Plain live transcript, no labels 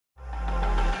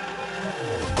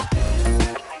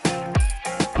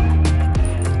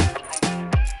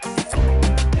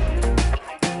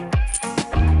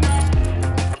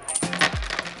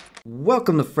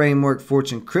Welcome to Framework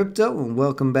Fortune Crypto and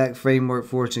welcome back Framework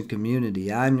Fortune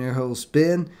community. I'm your host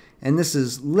Ben and this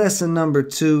is lesson number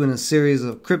 2 in a series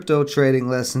of crypto trading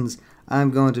lessons I'm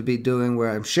going to be doing where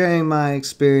I'm sharing my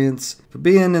experience for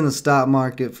being in the stock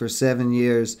market for 7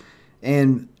 years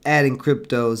and adding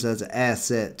cryptos as an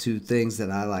asset to things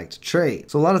that I like to trade.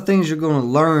 So a lot of things you're going to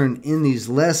learn in these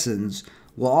lessons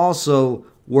will also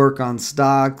work on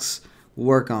stocks,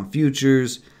 work on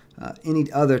futures,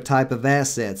 any other type of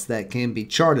assets that can be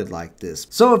charted like this.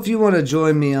 So if you want to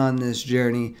join me on this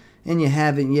journey and you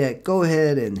haven't yet, go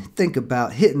ahead and think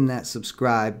about hitting that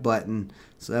subscribe button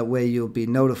so that way you'll be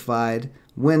notified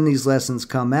when these lessons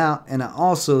come out. And I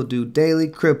also do daily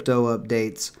crypto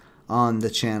updates on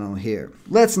the channel here.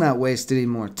 Let's not waste any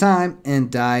more time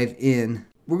and dive in.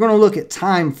 We're going to look at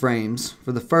time frames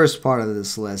for the first part of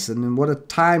this lesson. And what a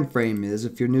time frame is,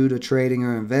 if you're new to trading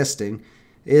or investing,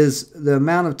 is the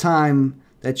amount of time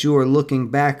that you are looking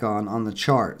back on the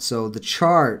chart. So the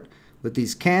chart with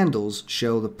these candles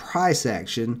show the price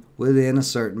action within a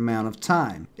certain amount of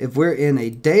time. If we're in a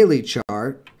daily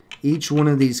chart, each one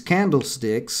of these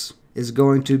candlesticks is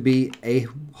going to be a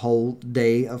whole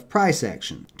day of price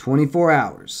action, 24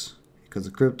 hours, because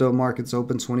the crypto market's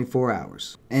open 24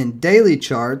 hours. And daily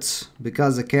charts,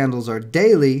 because the candles are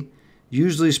daily,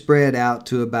 usually spread out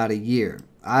to about a year.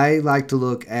 I like to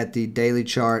look at the daily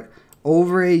chart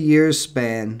over a year's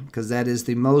span because that is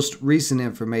the most recent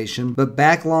information, but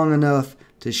back long enough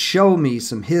to show me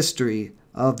some history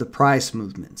of the price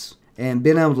movements. And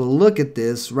being able to look at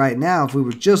this right now, if we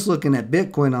were just looking at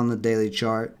Bitcoin on the daily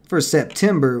chart for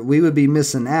September, we would be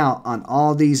missing out on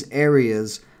all these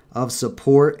areas of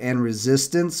support and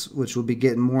resistance, which we'll be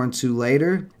getting more into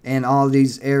later, and all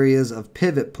these areas of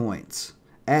pivot points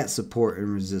at support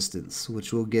and resistance,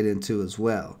 which we'll get into as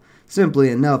well. Simply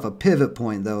enough, a pivot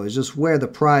point though is just where the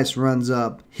price runs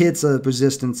up, hits a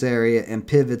resistance area and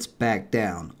pivots back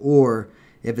down. Or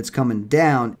if it's coming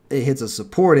down, it hits a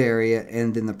support area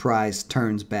and then the price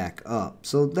turns back up.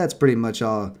 So that's pretty much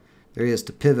all there is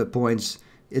to pivot points.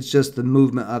 It's just the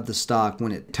movement of the stock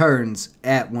when it turns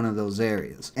at one of those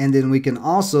areas. And then we can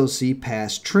also see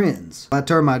past trends. If I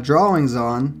turn my drawings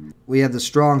on, we have the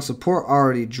strong support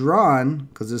already drawn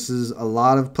because this is a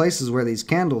lot of places where these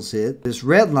candles hit. This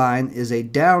red line is a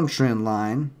downtrend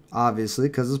line, obviously,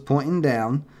 because it's pointing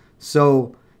down.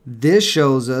 So this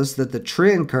shows us that the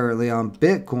trend currently on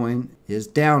Bitcoin is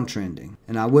downtrending.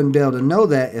 And I wouldn't be able to know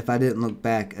that if I didn't look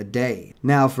back a day.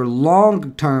 Now for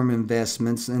long-term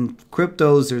investments, and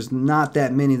cryptos, there's not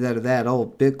that many that are that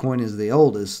old. Bitcoin is the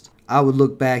oldest. I would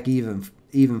look back even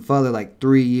further, like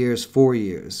 3 years, 4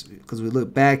 years, because we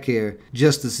look back here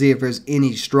just to see if there's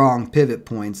any strong pivot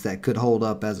points that could hold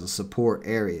up as a support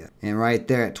area. And right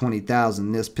there at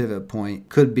 20,000, this pivot point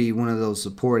could be one of those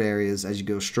support areas as you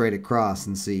go straight across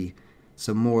and see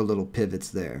some more little pivots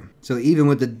there. So even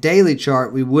with the daily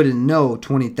chart, we wouldn't know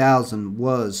 20,000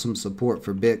 was some support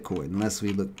for Bitcoin unless we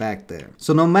look back there.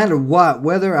 So no matter what,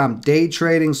 whether I'm day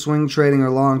trading, swing trading,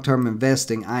 or long-term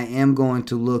investing, I am going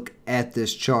to look at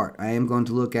this chart. I am going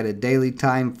to look at a daily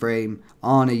time frame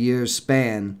on a year's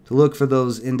span to look for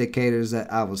those indicators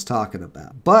that I was talking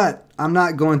about. But I'm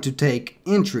not going to take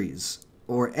entries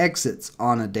or exits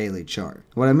on a daily chart.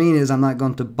 What I mean is I'm not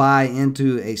going to buy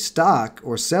into a stock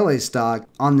or sell a stock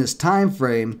on this time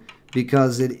frame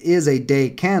because it is a day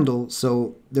candle,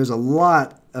 so there's a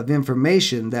lot of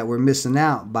information that we're missing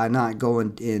out by not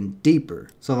going in deeper.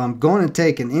 So if I'm going to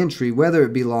take an entry, whether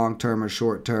it be long term or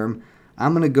short term,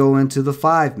 I'm going to go into the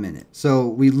 5 minute. So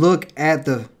we look at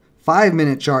the 5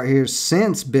 minute chart here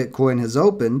since Bitcoin has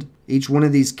opened. Each one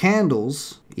of these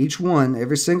candles,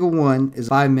 every single one is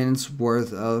 5 minutes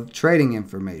worth of trading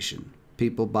information.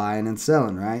 People buying and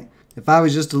selling, right? If I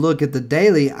was just to look at the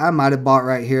daily, I might have bought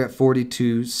right here at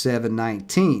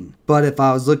 42,719. But if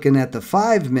I was looking at the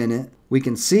 5 minute, we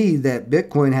can see that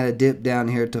Bitcoin had a dip down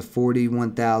here to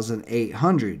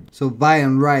 41,800. So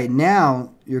buying right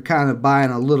now, you're kind of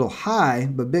buying a little high,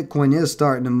 but Bitcoin is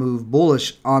starting to move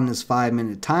bullish on this 5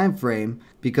 minute time frame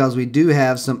because we do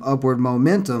have some upward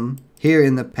momentum here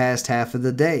in the past half of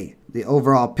the day. The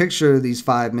overall picture of these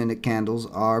 5 minute candles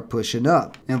are pushing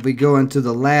up. And if we go into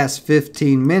the last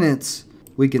 15 minutes,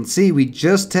 we can see we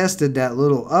just tested that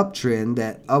little uptrend,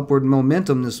 that upward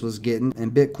momentum this was getting,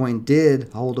 and Bitcoin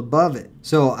did hold above it.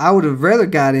 So I would have rather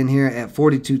got in here at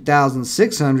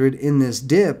 42,600 in this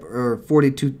dip, or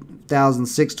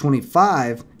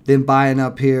 42,625, than buying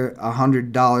up here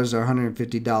 $100 or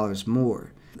 $150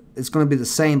 more. It's going to be the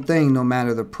same thing no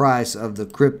matter the price of the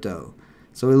crypto.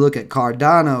 So we look at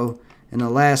Cardano. In the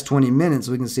last 20 minutes,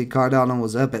 we can see Cardano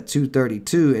was up at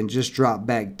 232 and just dropped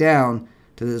back down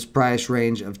to this price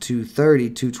range of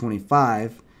 230,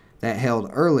 225 that held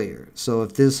earlier. So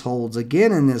if this holds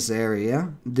again in this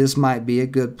area, this might be a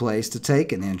good place to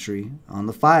take an entry on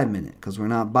the 5-minute, because we're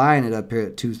not buying it up here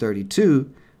at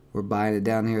 232. We're buying it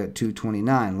down here at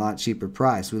 229, a lot cheaper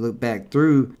price. We look back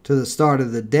through to the start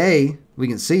of the day, we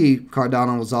can see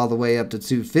Cardano was all the way up to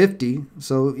 250.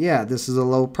 So yeah, this is a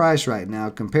low price right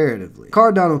now comparatively.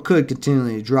 Cardano could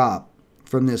continually drop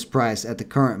from this price at the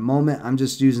current moment. I'm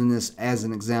just using this as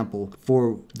an example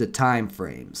for the time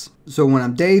frames. So when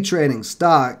I'm day trading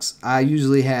stocks, I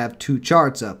usually have two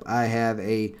charts up. I have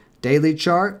a daily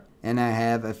chart and I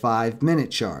have a 5-minute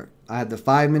chart. I have the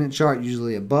 5-minute chart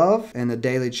usually above and the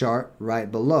daily chart right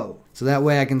below. So that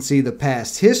way I can see the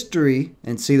past history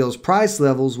and see those price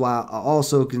levels, while I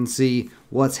also can see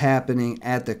what's happening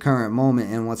at the current moment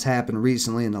and what's happened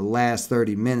recently in the last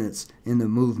 30 minutes in the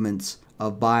movements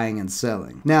of buying and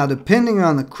selling. Now, depending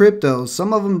on the cryptos,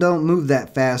 some of them don't move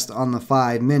that fast on the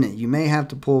 5-minute. You may have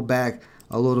to pull back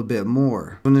a little bit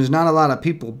more. When there's not a lot of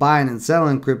people buying and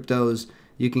selling cryptos,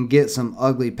 you can get some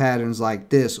ugly patterns like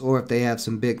this, or if they have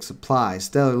some big supply.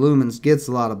 Stellar Lumens gets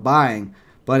a lot of buying,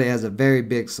 but it has a very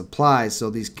big supply,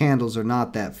 so these candles are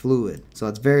not that fluid. So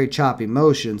it's very choppy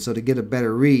motion. So to get a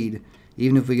better read,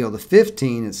 even if we go to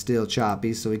 15, it's still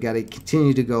choppy. So we got to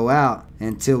continue to go out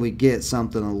until we get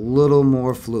something a little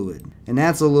more fluid. And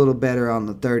that's a little better on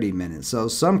the 30-minute. So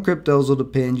some cryptos will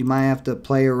depend. You might have to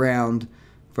play around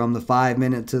from the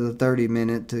 5-minute to the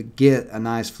 30-minute to get a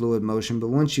nice fluid motion. But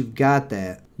once you've got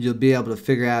that, you'll be able to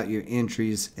figure out your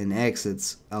entries and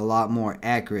exits a lot more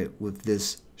accurate with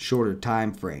this shorter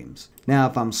time frames. Now,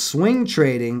 if I'm swing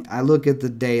trading, I look at the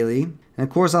daily. And of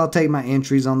course, I'll take my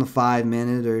entries on the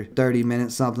 5-minute or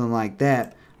 30-minute, something like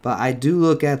that. But I do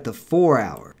look at the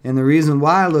 4-hour. And the reason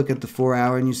why I look at the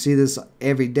 4-hour, and you see this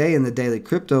every day in the daily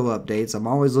crypto updates, I'm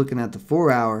always looking at the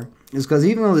 4-hour, is because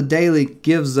even though the daily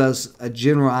gives us a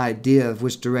general idea of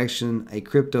which direction a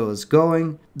crypto is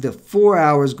going, the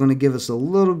 4-hour is going to give us a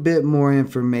little bit more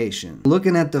information.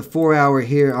 Looking at the 4-hour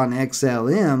here on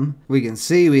XLM, we can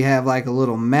see we have like a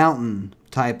little mountain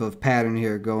type of pattern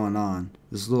here going on.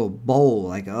 This little bowl,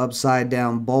 like an upside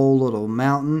down bowl, little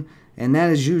mountain. And that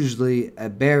is usually a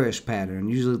bearish pattern,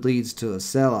 usually leads to a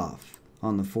sell-off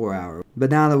on the 4-hour.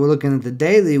 But now that we're looking at the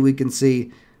daily, we can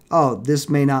see, oh, this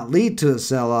may not lead to a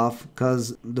sell-off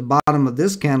because the bottom of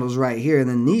this candle is right here, and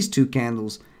then these two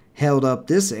candles held up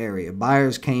this area.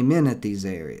 Buyers came in at these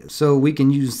areas. So we can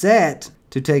use that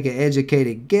to take an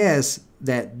educated guess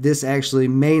that this actually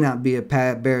may not be a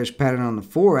bearish pattern on the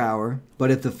 4-hour.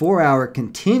 But if the 4-hour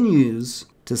continues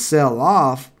to sell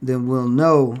off, then we'll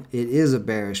know it is a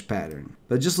bearish pattern.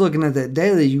 But just looking at that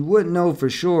daily, you wouldn't know for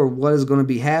sure what is going to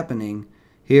be happening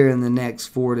here in the next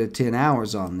 4 to 10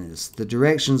 hours on this. The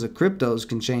directions of cryptos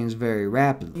can change very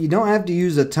rapidly. You don't have to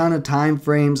use a ton of time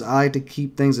frames. I like to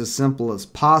keep things as simple as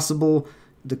possible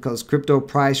because crypto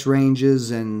price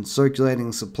ranges and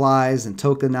circulating supplies and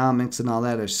tokenomics and all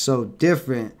that are so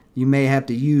different. You may have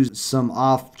to use some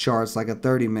off charts like a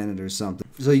 30-minute or something.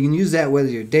 So you can use that whether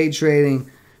you're day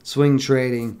trading, swing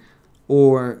trading,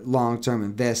 or long-term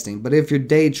investing. But if you're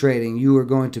day trading, you are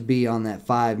going to be on that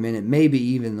 5-minute, maybe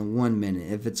even the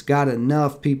 1-minute. If it's got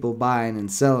enough people buying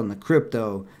and selling the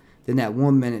crypto, then that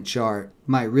 1-minute chart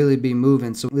might really be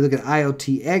moving. So we look at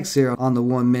IOTX here on the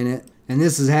 1-minute, and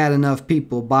this has had enough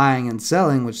people buying and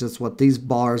selling, which is what these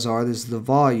bars are. This is the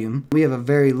volume. We have a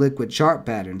very liquid chart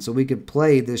pattern, so we could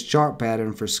play this chart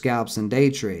pattern for scalps and day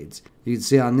trades. You can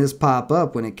see on this pop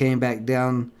up when it came back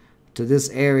down to this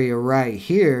area right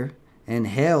here and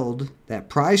held that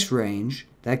price range.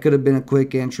 That could have been a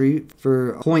quick entry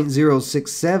for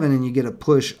 0.067, and you get a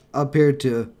push up here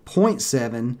to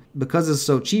 0.7. Because it's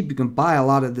so cheap, you can buy a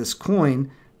lot of this coin.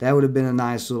 That would have been a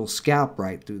nice little scalp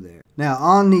right through there. Now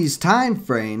on these time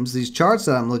frames, these charts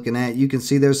that I'm looking at, you can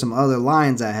see there's some other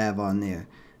lines I have on there.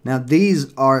 Now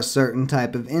these are a certain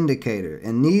type of indicator,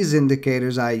 and these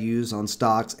indicators I use on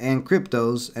stocks and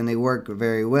cryptos, and they work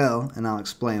very well, and I'll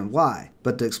explain why.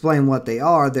 But to explain what they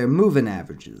are, they're moving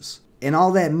averages. And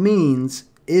all that means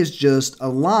is just a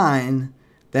line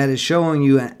that is showing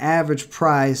you an average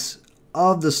price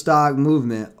of the stock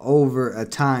movement over a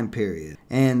time period.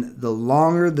 And the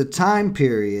longer the time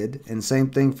period, and same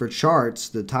thing for charts,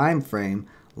 the time frame,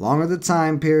 longer the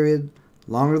time period,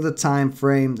 longer the time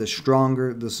frame, the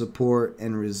stronger the support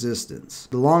and resistance.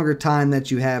 The longer time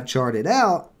that you have charted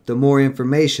out, the more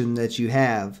information that you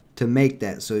have to make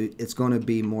that, so it's going to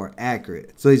be more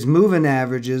accurate. So these moving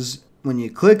averages, when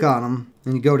you click on them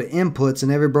and you go to inputs,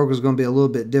 and every broker is going to be a little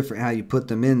bit different how you put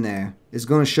them in there, it's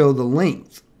going to show the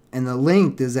length and the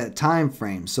length is that time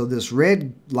frame. So this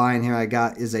red line here I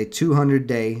got is a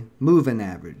 200-day moving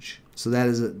average. So that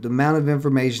is the amount of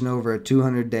information over a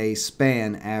 200-day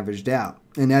span averaged out.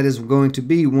 And that is going to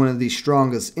be one of the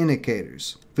strongest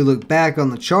indicators. If we look back on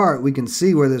the chart, we can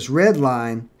see where this red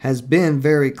line has been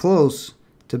very close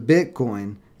to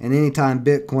Bitcoin. And anytime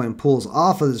Bitcoin pulls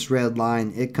off of this red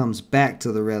line, it comes back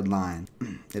to the red line.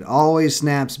 It always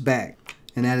snaps back.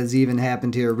 And that has even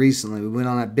happened here recently. We went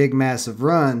on that big massive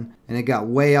run and it got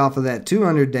way off of that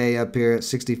 200-day up here at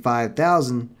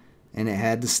 65,000 and it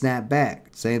had to snap back.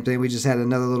 Same thing, we just had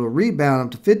another little rebound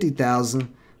up to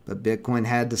 50,000, but Bitcoin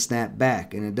had to snap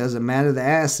back. And it doesn't matter the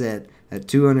asset, that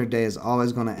 200-day is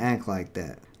always going to act like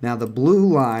that. Now the blue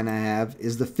line I have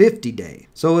is the 50-day.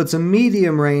 So it's a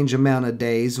medium range amount of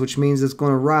days, which means it's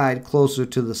going to ride closer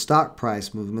to the stock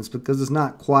price movements because it's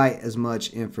not quite as much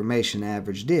information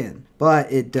averaged in.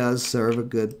 But it does serve a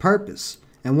good purpose.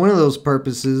 And one of those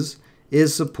purposes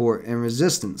is support and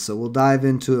resistance. So we'll dive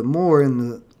into it more in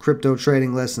the crypto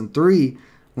trading lesson 3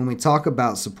 when we talk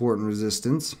about support and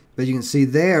resistance. But you can see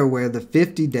there where the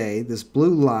 50-day, this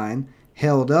blue line,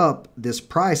 held up this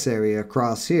price area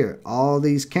across here. All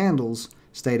these candles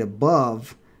stayed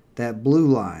above that blue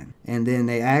line and then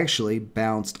they actually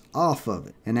bounced off of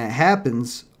it. And that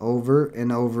happens over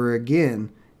and over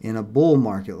again in a bull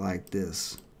market like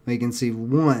this. We can see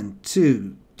 1,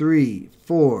 2, 3,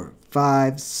 4,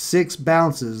 5, 6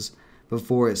 bounces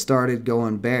before it started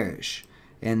going bearish.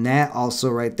 And that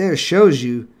also right there shows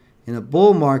you in a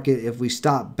bull market, if we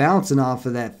stop bouncing off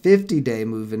of that 50-day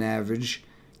moving average,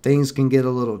 things can get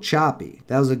a little choppy.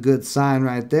 That was a good sign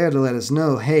right there to let us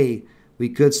know, hey, we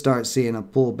could start seeing a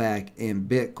pullback in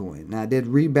Bitcoin. Now, I did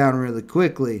rebound really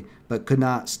quickly, but could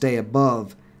not stay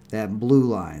above that blue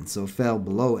line, so fell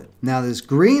below it. Now, this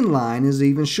green line is an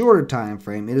even shorter time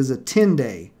frame. It is a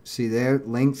 10-day. See there,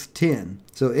 length 10.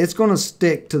 So it's going to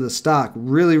stick to the stock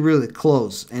really, really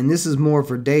close. And this is more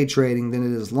for day trading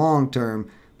than it is long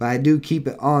term, but I do keep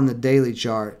it on the daily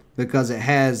chart because it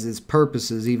has its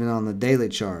purposes even on the daily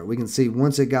chart. We can see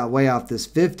once it got way off this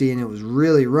 50 and it was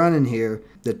really running here,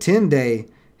 the 10-day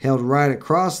held right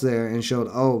across there and showed,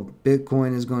 oh,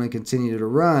 Bitcoin is going to continue to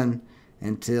run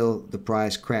until the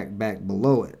price cracked back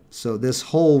below it. So this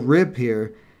whole rip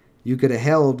here, you could have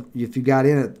held, if you got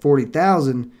in at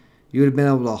 40,000, you would have been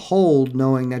able to hold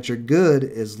knowing that you're good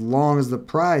as long as the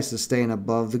price is staying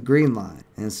above the green line.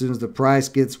 And as soon as the price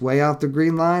gets way off the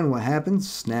green line, what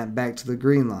happens? Snap back to the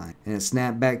green line. And it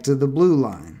snapped back to the blue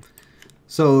line.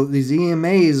 So these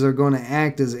EMAs are going to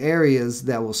act as areas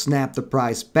that will snap the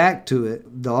price back to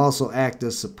it. They'll also act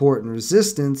as support and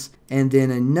resistance. And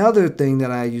then another thing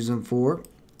that I use them for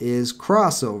is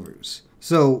crossovers.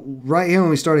 So right here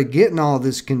when we started getting all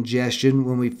this congestion,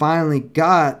 when we finally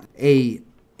got a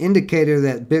indicator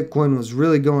that Bitcoin was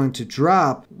really going to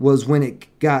drop, was when it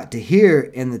got to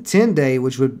here and the 10-day,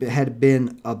 which had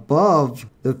been above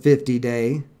the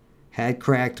 50-day, had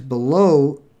cracked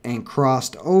below and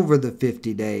crossed over the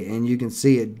 50-day. And you can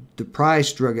see it, the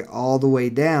price drug it all the way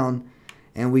down,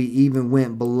 and we even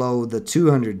went below the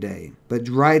 200-day. But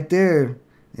right there,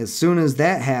 as soon as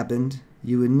that happened,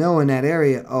 you would know in that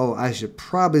area, oh, I should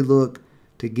probably look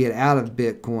to get out of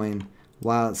Bitcoin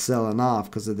while it's selling off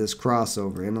because of this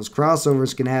crossover. And those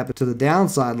crossovers can happen to the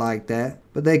downside like that,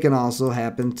 but they can also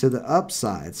happen to the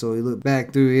upside. So we look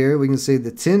back through here, we can see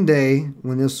the 10-day,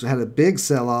 when this had a big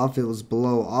sell-off, it was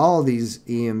below all these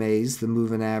EMAs, the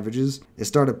moving averages. It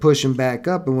started pushing back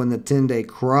up, and when the 10-day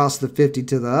crossed the 50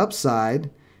 to the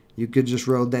upside, you could just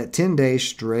rode that 10-day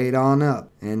straight on up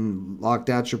and locked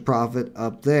out your profit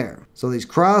up there. So these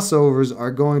crossovers are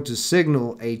going to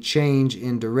signal a change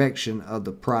in direction of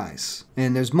the price.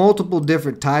 And there's multiple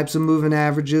different types of moving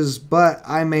averages, but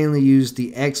I mainly use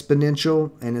the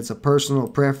exponential, and it's a personal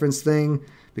preference thing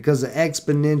because the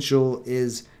exponential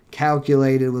is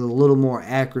calculated with a little more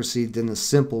accuracy than the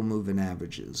simple moving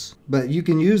averages. But you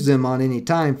can use them on any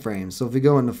time frame. So if we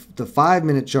go into the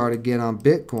 5-minute chart again on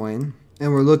Bitcoin,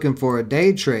 and we're looking for a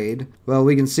day trade, well,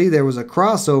 we can see there was a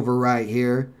crossover right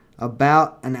here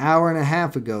about an hour and a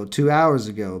half ago, 2 hours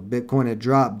ago. Bitcoin had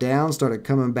dropped down, started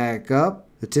coming back up.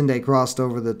 The 10-day crossed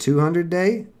over the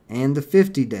 200-day and the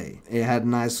 50-day. It had a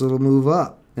nice little move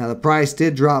up. Now, the price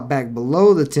did drop back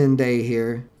below the 10-day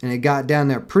here, and it got down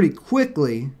there pretty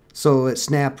quickly, so it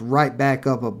snapped right back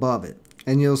up above it.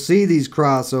 And you'll see these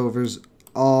crossovers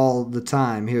all the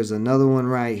time. Here's another one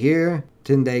right here.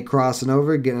 10-day crossing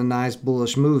over, getting a nice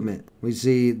bullish movement. We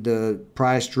see the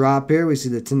price drop here. We see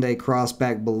the 10-day cross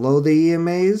back below the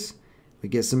EMAs. We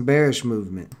get some bearish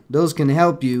movement. Those can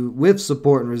help you with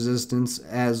support and resistance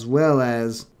as well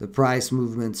as the price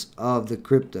movements of the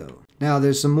crypto. Now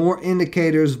there's some more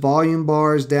indicators, volume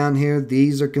bars down here.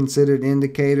 These are considered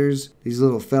indicators. These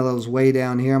little fellows way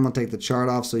down here. I'm going to take the chart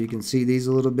off so you can see these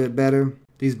a little bit better.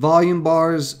 These volume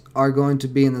bars are going to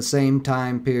be in the same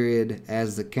time period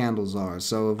as the candles are.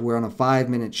 So if we're on a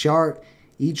 5-minute chart,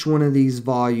 each one of these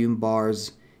volume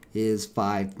bars is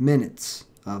 5 minutes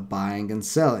of buying and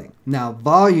selling. Now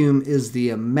volume is the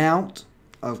amount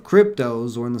of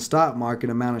cryptos, or in the stock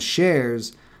market, amount of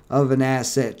shares of an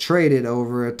asset traded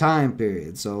over a time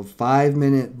period. So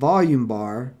 5-minute volume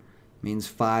bar means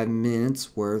 5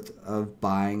 minutes worth of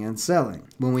buying and selling.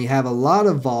 When we have a lot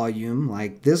of volume,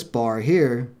 like this bar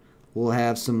here, we'll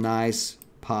have some nice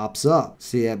pops up.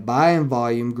 See that buying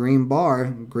volume, green bar,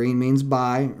 green means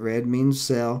buy, red means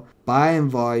sell. Buying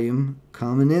volume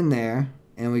coming in there,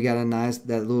 and we got that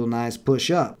little nice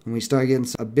push up. When we start getting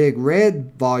a big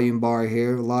red volume bar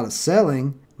here, a lot of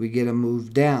selling, we get a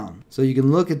move down. So you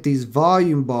can look at these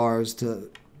volume bars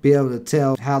to be able to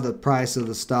tell how the price of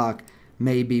the stock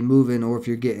may be moving, or if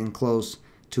you're getting close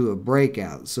to a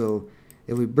breakout. So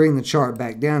if we bring the chart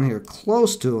back down here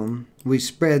close to them, we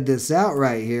spread this out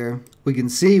right here, we can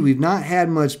see we've not had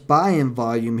much buy-in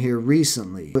volume here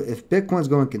recently. But if Bitcoin's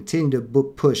going to continue to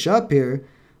push up here,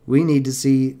 we need to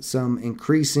see some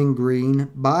increasing green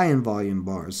buy-in volume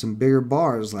bars, some bigger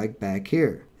bars like back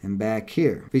here and back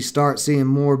here. If we start seeing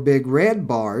more big red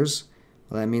bars,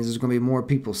 well, that means there's going to be more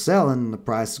people selling and the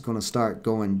price is going to start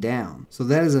going down. So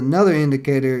that is another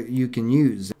indicator you can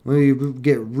use. When we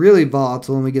get really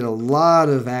volatile and we get a lot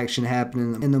of action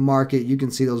happening in the market, you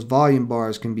can see those volume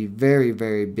bars can be very,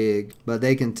 very big, but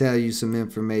they can tell you some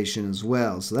information as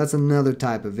well. So that's another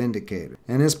type of indicator.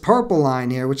 And this purple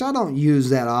line here, which I don't use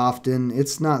that often,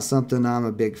 it's not something I'm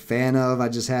a big fan of. I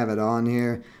just have it on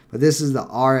here. But this is the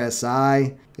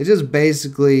RSI. It just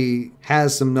basically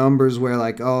has some numbers where,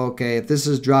 like, oh, okay, if this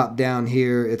is dropped down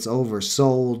here, it's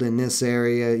oversold in this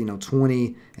area.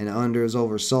 20 and under is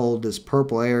oversold. This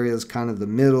purple area is kind of the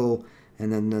middle,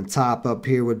 and then the top up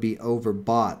here would be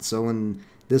overbought. So when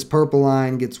this purple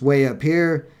line gets way up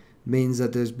here, it means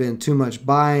that there's been too much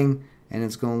buying, and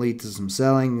it's going to lead to some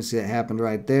selling. You see that happened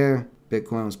right there.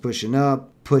 Bitcoin was pushing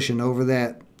up, pushing over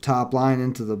that top line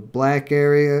into the black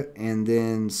area, and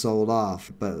then sold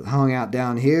off, but hung out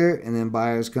down here, and then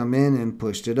buyers come in and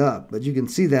pushed it up. But you can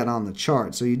see that on the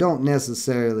chart, so you don't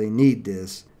necessarily need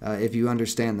this if you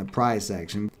understand the price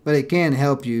action, but it can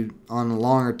help you on a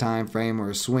longer time frame or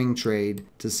a swing trade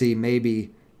to see maybe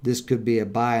this could be a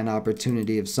buying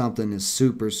opportunity if something is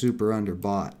super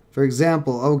underbought. For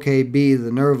example, OKB,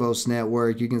 the Nervos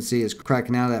network, you can see is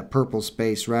cracking out of that purple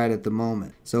space right at the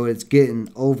moment. So it's getting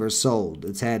oversold.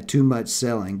 It's had too much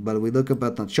selling. But if we look up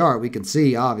at the chart, we can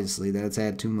see, obviously, that it's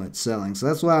had too much selling. So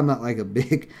that's why I'm not like a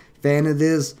big fan of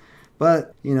this.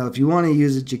 But, if you want to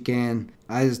use it, you can.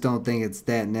 I just don't think it's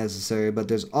that necessary. But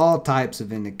there's all types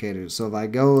of indicators. So if I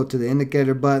go to the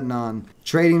indicator button on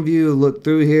TradingView, look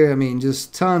through here,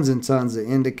 just tons and tons of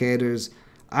indicators.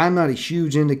 I'm not a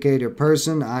huge indicator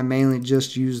person. I mainly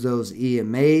just use those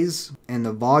EMAs and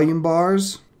the volume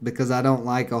bars because I don't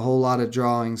like a whole lot of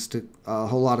drawings a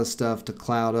whole lot of stuff to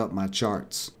cloud up my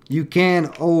charts. You can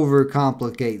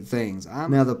overcomplicate things.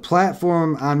 Now the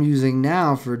platform I'm using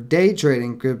now for day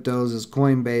trading cryptos is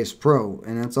Coinbase Pro,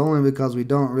 and that's only because we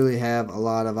don't really have a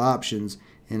lot of options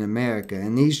in America.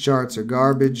 And these charts are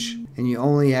garbage, and you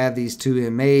only have these two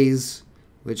EMAs,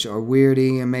 which are weird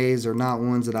EMAs, are not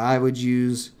ones that I would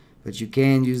use, but you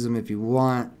can use them if you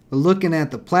want. But looking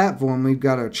at the platform, we've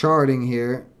got our charting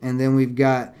here, and then we've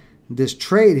got this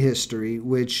trade history,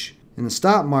 which in the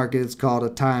stock market it's called a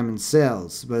time and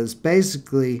sales, but it's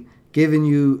basically giving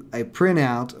you a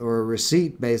printout or a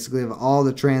receipt basically of all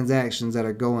the transactions that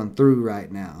are going through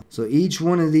right now. So each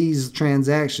one of these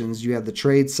transactions, you have the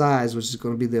trade size, which is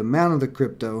going to be the amount of the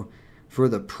crypto for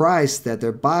the price that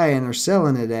they're buying or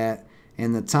selling it at,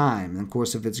 and the time. And of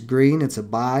course, if it's green, it's a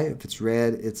buy. If it's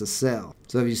red, it's a sell.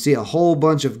 So if you see a whole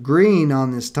bunch of green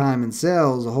on this time and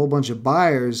sells, a whole bunch of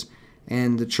buyers,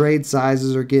 and the trade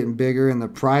sizes are getting bigger and the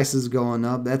price is going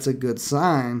up, that's a good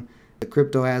sign. The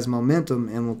crypto has momentum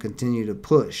and will continue to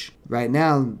push. Right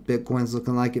now, Bitcoin's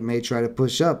looking like it may try to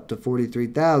push up to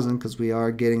 43,000 because we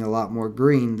are getting a lot more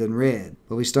green than red.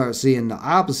 But we start seeing the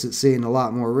opposite, seeing a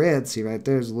lot more red. See right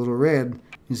there's a little red.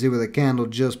 You see where the candle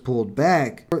just pulled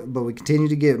back, but we continue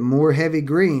to get more heavy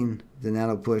green, then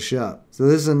that'll push up. So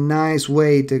this is a nice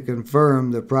way to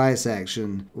confirm the price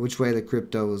action, which way the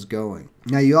crypto is going.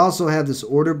 Now you also have this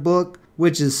order book,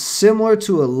 which is similar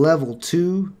to a level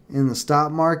 2 in the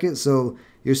stock market. So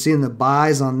you're seeing the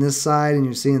buys on this side and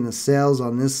you're seeing the sells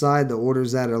on this side, the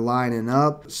orders that are lining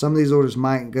up. Some of these orders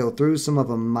might go through, some of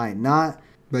them might not.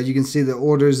 But you can see the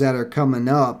orders that are coming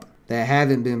up that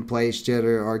haven't been placed yet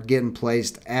or are getting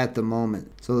placed at the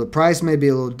moment. So the price may be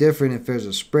a little different if there's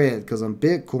a spread, because on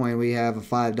Bitcoin we have a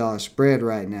 $5 spread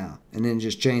right now, and then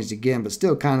just changed again, but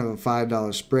still kind of a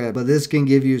 $5 spread. But this can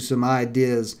give you some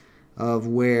ideas of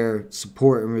where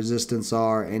support and resistance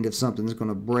are, and if something's going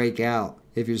to break out,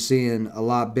 if you're seeing a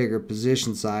lot bigger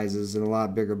position sizes and a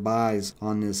lot bigger buys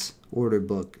on this order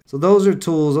book. So those are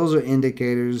tools, those are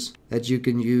indicators that you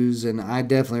can use, and I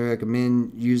definitely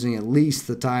recommend using at least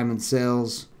the time and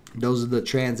sales. Those are the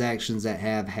transactions that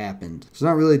have happened. There's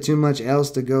not really too much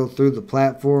else to go through the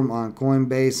platform on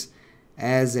Coinbase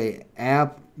as a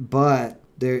app, but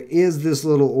there is this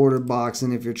little order box,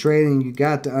 and if you're trading, you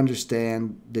got to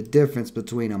understand the difference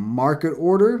between a market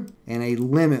order and a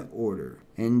limit order.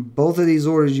 And both of these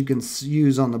orders you can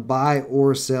use on the buy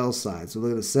or sell side. So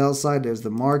look at the sell side, there's the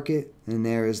market, and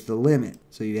there is the limit.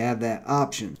 So you have that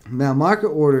option. Now, market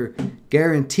order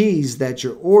guarantees that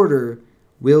your order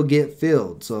will get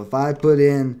filled. So if I put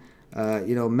in,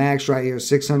 max right here,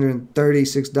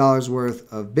 $636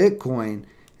 worth of Bitcoin,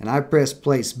 and I press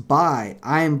place buy,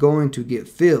 I am going to get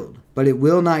filled. But it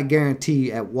will not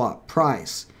guarantee at what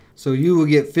price. So you will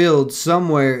get filled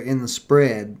somewhere in the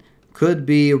spread. Could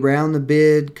be around the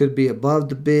bid, could be above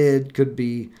the bid, could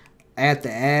be at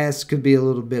the ask, could be a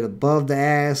little bit above the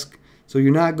ask. So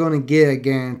you're not going to get a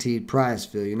guaranteed price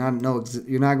fill. You're not going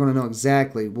to know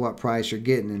exactly what price you're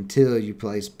getting until you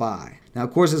place buy. Now,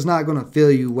 of course, it's not going to fill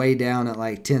you way down at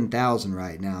like 10,000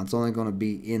 right now. It's only going to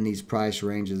be in these price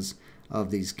ranges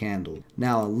of these candles.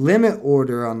 Now, a limit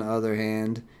order, on the other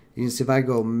hand, you can see if I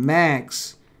go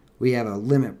max, we have a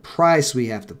limit price we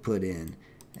have to put in.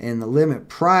 And the limit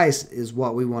price is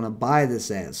what we want to buy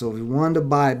this at. So if we wanted to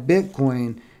buy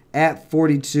Bitcoin at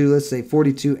 42, let's say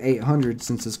 42,800,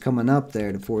 since it's coming up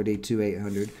there to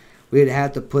 42,800, we'd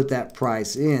have to put that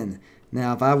price in.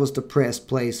 Now, if I was to press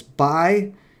place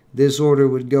buy, this order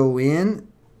would go in.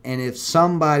 And if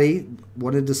somebody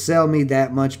wanted to sell me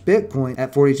that much Bitcoin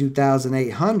at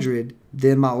 42,800,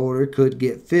 then my order could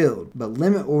get filled. But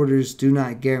limit orders do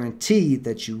not guarantee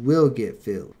that you will get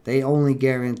filled. They only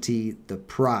guarantee the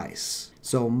price.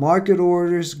 So market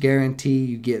orders guarantee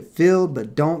you get filled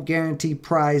but don't guarantee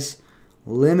price.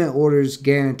 Limit orders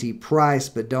guarantee price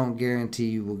but don't guarantee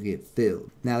you will get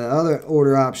filled. Now, the other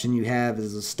order option you have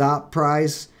is a stop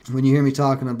price. When you hear me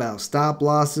talking about stop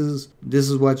losses, this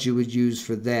is what you would use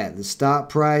for that. The stop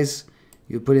price,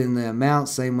 you put in the amount,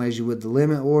 same way as you would the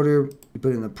limit order. You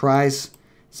put in the price,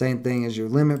 same thing as your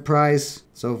limit price.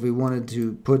 So if we wanted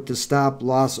to put the stop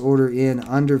loss order in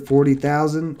under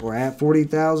 40,000 or at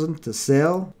 40,000 to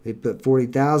sell, we put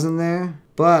 40,000 there.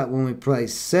 But when we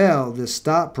place sell, this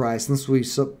stop price, since we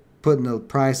put in the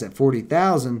price at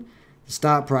 40,000, the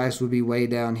stop price would be way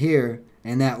down here,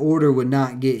 and that order would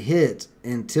not get hit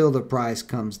until the price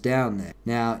comes down there.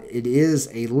 Now, it is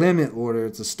a limit order.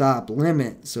 It's a stop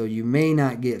limit, so you may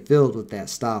not get filled with that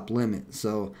stop limit.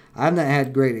 So I've not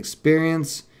had great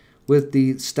experience with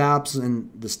the stops and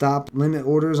the stop limit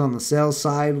orders on the sell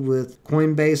side with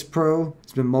Coinbase Pro.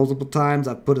 It's been multiple times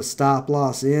I've put a stop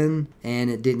loss in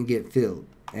and it didn't get filled,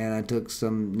 and I took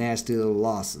some nasty little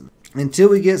losses. Until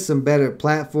we get some better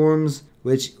platforms,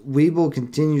 which Webull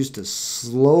continues to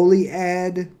slowly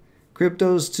add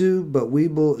cryptos to, but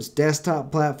Webull's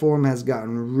desktop platform has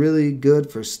gotten really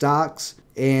good for stocks,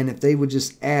 and if they would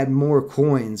just add more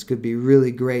coins, could be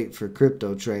really great for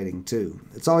crypto trading too.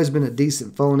 It's always been a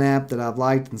decent phone app that I've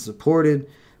liked and supported,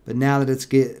 but now that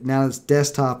its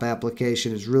desktop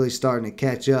application is really starting to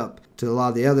catch up to a lot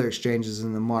of the other exchanges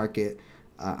in the market,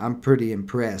 I'm pretty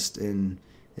impressed. And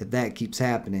if that keeps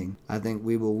happening, I think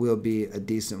Webull will be a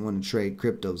decent one to trade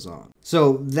cryptos on.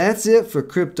 So that's it for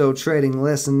crypto trading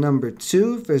lesson number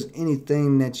 2. If there's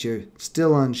anything that you're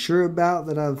still unsure about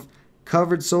that I've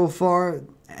covered so far,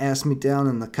 ask me down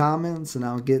in the comments and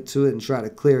I'll get to it and try to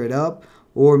clear it up.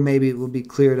 Or maybe it will be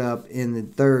cleared up in the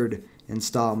 3rd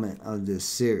installment of this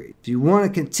series. If you want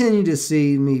to continue to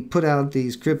see me put out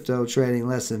these crypto trading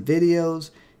lesson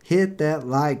videos, hit that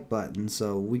like button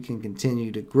so we can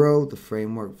continue to grow the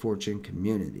Framework Fortune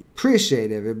community.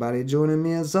 Appreciate everybody joining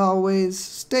me as always.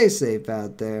 Stay safe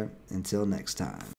out there. Until next time.